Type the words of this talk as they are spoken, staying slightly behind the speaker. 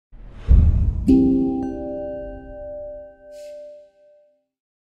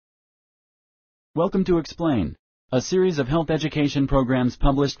Welcome to Explain, a series of health education programs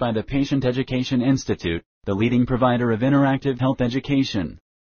published by the Patient Education Institute, the leading provider of interactive health education.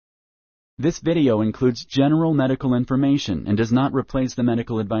 This video includes general medical information and does not replace the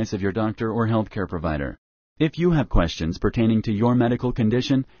medical advice of your doctor or healthcare provider. If you have questions pertaining to your medical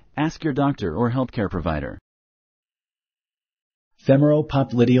condition, ask your doctor or healthcare provider.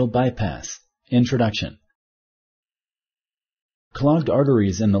 Femoro-Popliteal Bypass. Introduction. Clogged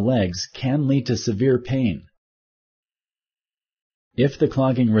arteries in the legs can lead to severe pain. If the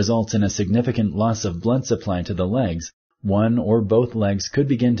clogging results in a significant loss of blood supply to the legs, one or both legs could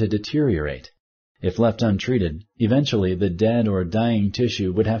begin to deteriorate. If left untreated, eventually the dead or dying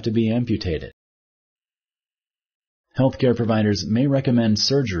tissue would have to be amputated. Healthcare providers may recommend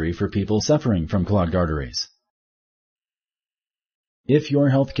surgery for people suffering from clogged arteries. If your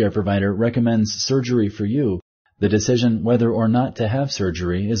healthcare provider recommends surgery for you, the decision whether or not to have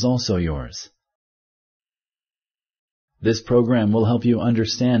surgery is also yours. This program will help you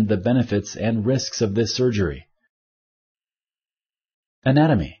understand the benefits and risks of this surgery.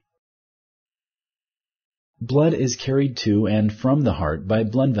 Anatomy. Blood is carried to and from the heart by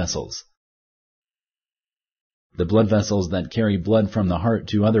blood vessels. The blood vessels that carry blood from the heart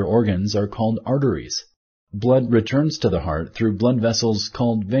to other organs are called arteries. Blood returns to the heart through blood vessels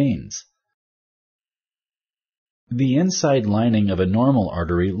called veins. The inside lining of a normal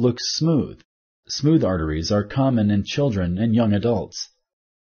artery looks smooth. Smooth arteries are common in children and young adults.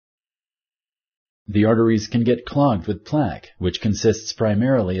 The arteries can get clogged with plaque, which consists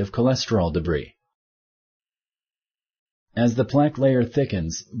primarily of cholesterol debris. As the plaque layer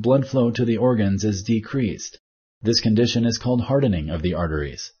thickens, blood flow to the organs is decreased. This condition is called hardening of the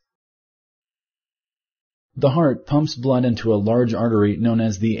arteries. The heart pumps blood into a large artery known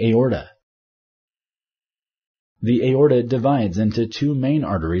as the aorta. The aorta divides into two main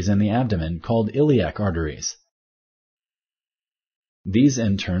arteries in the abdomen called iliac arteries. These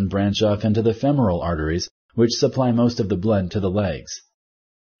in turn branch off into the femoral arteries, which supply most of the blood to the legs.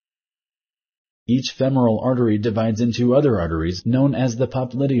 Each femoral artery divides into other arteries known as the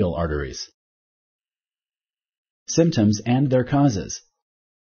popliteal arteries. Symptoms and their causes.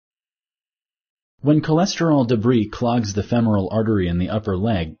 When cholesterol debris clogs the femoral artery in the upper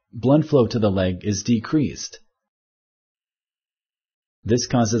leg, blood flow to the leg is decreased. This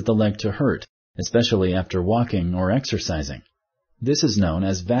causes the leg to hurt, especially after walking or exercising. This is known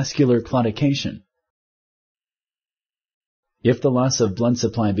as vascular claudication. If the loss of blood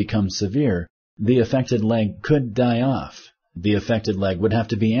supply becomes severe, the affected leg could die off. The affected leg would have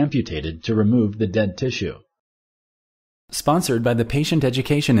to be amputated to remove the dead tissue. Sponsored by the Patient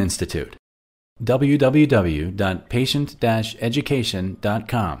Education Institute.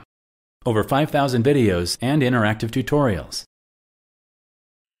 www.patient-education.com. Over 5,000 videos and interactive tutorials.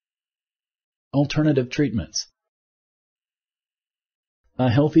 Alternative treatments. A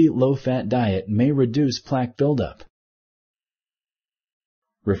healthy, low-fat diet may reduce plaque buildup.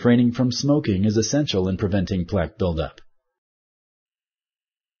 Refraining from smoking is essential in preventing plaque buildup.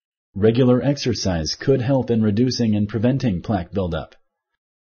 Regular exercise could help in reducing and preventing plaque buildup.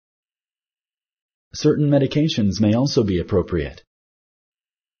 Certain medications may also be appropriate.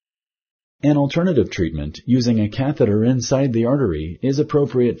 An alternative treatment, using a catheter inside the artery, is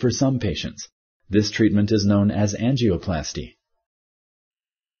appropriate for some patients. This treatment is known as angioplasty.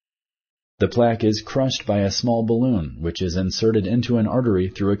 The plaque is crushed by a small balloon, which is inserted into an artery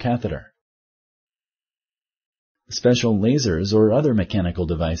through a catheter. Special lasers or other mechanical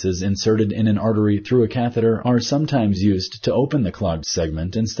devices inserted in an artery through a catheter are sometimes used to open the clogged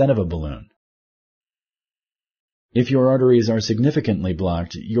segment instead of a balloon. If your arteries are significantly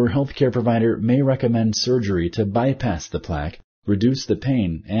blocked, your healthcare provider may recommend surgery to bypass the plaque, reduce the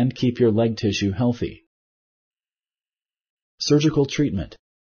pain, and keep your leg tissue healthy. Surgical treatment.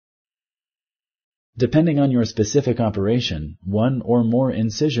 Depending on your specific operation, one or more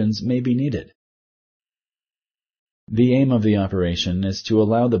incisions may be needed. The aim of the operation is to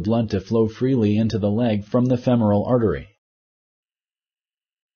allow the blood to flow freely into the leg from the femoral artery.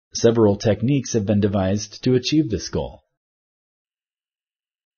 Several techniques have been devised to achieve this goal.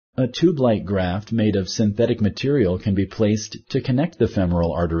 A tube-like graft made of synthetic material can be placed to connect the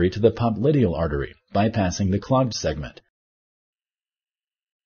femoral artery to the popliteal artery, bypassing the clogged segment.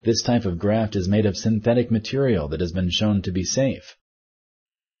 This type of graft is made of synthetic material that has been shown to be safe.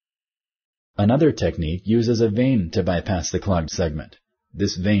 Another technique uses a vein to bypass the clogged segment.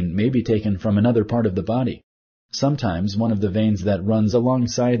 This vein may be taken from another part of the body. Sometimes one of the veins that runs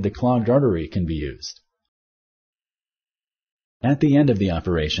alongside the clogged artery can be used. At the end of the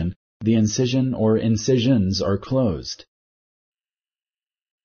operation, The incision or incisions are closed.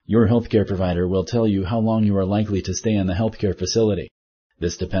 Your healthcare provider will tell you how long you are likely to stay in the healthcare facility.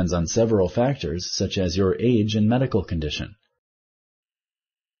 This depends on several factors, such as your age and medical condition.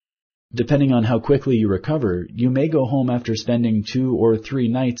 Depending on how quickly you recover, you may go home after spending 2 or 3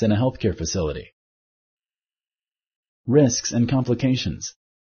 nights in a healthcare facility. Risks and complications.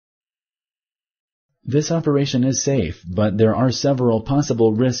 This operation is safe, but there are several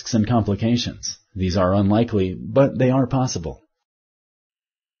possible risks and complications. These are unlikely, but they are possible.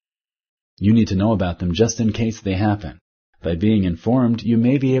 You need to know about them just in case they happen. By being informed, you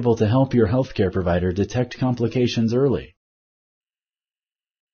may be able to help your healthcare provider detect complications early.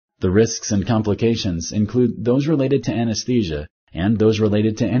 The risks and complications include those related to anesthesia and those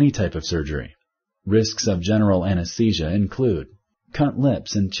related to any type of surgery. Risks of general anesthesia include cut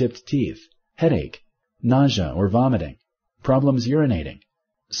lips and chipped teeth, headache, nausea or vomiting, problems urinating,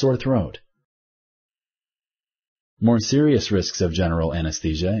 sore throat. More serious risks of general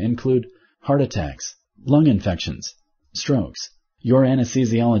anesthesia include heart attacks, lung infections, strokes. Your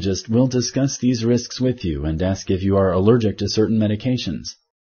anesthesiologist will discuss these risks with you and ask if you are allergic to certain medications.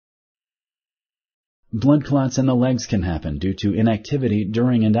 Blood clots in the legs can happen due to inactivity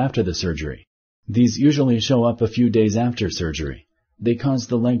during and after the surgery. These usually show up a few days after surgery. They cause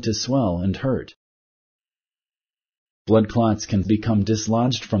the leg to swell and hurt. Blood clots can become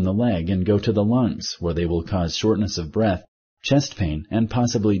dislodged from the leg and go to the lungs, where they will cause shortness of breath, chest pain, and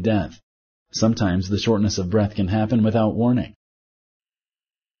possibly death. Sometimes the shortness of breath can happen without warning.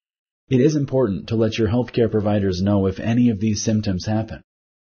 It is important to let your healthcare providers know if any of these symptoms happen.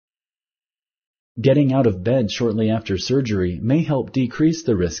 Getting out of bed shortly after surgery may help decrease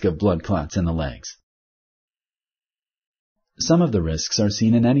the risk of blood clots in the legs. Some of the risks are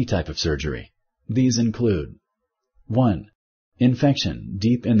seen in any type of surgery. These include 1. Infection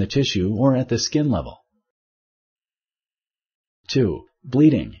deep in the tissue or at the skin level. 2.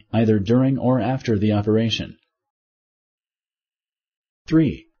 Bleeding, either during or after the operation.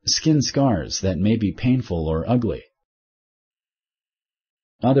 3. Skin scars that may be painful or ugly.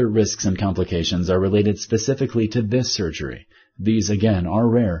 Other risks and complications are related specifically to this surgery. These, again, are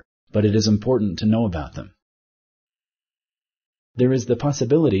rare, but it is important to know about them. There is the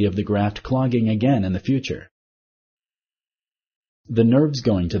possibility of the graft clogging again in the future. The nerves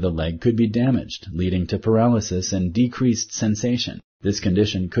going to the leg could be damaged, leading to paralysis and decreased sensation. This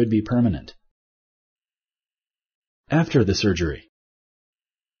condition could be permanent. After the surgery,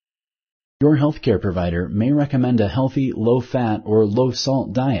 your healthcare provider may recommend a healthy, low-fat or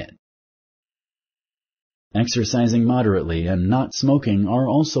low-salt diet. Exercising moderately and not smoking are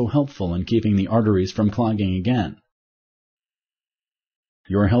also helpful in keeping the arteries from clogging again.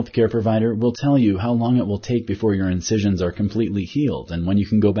 Your healthcare provider will tell you how long it will take before your incisions are completely healed and when you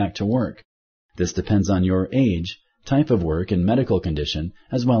can go back to work. This depends on your age, type of work, and medical condition,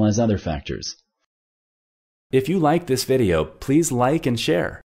 as well as other factors. If you like this video, please like and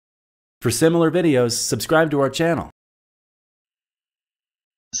share. For similar videos, subscribe to our channel.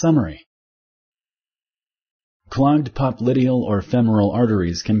 Summary. Clogged popliteal or femoral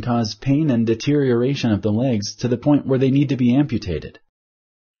arteries can cause pain and deterioration of the legs to the point where they need to be amputated.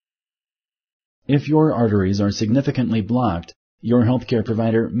 If your arteries are significantly blocked, your healthcare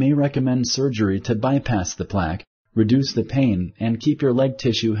provider may recommend surgery to bypass the plaque, reduce the pain, and keep your leg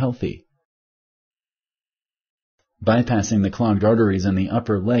tissue healthy. Bypassing the clogged arteries in the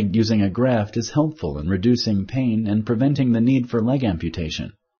upper leg using a graft is helpful in reducing pain and preventing the need for leg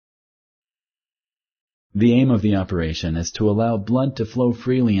amputation. The aim of the operation is to allow blood to flow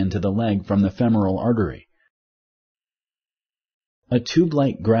freely into the leg from the femoral artery. A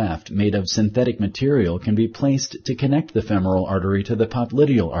tube-like graft made of synthetic material can be placed to connect the femoral artery to the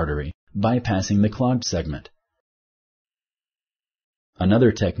popliteal artery, bypassing the clogged segment.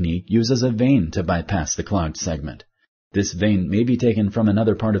 Another technique uses a vein to bypass the clogged segment. This vein may be taken from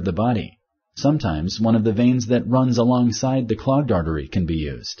another part of the body. Sometimes one of the veins that runs alongside the clogged artery can be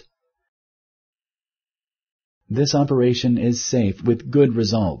used. This operation is safe with good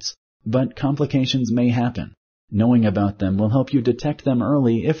results, but complications may happen. Knowing about them will help you detect them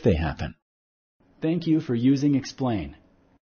early if they happen. Thank you for using Explain.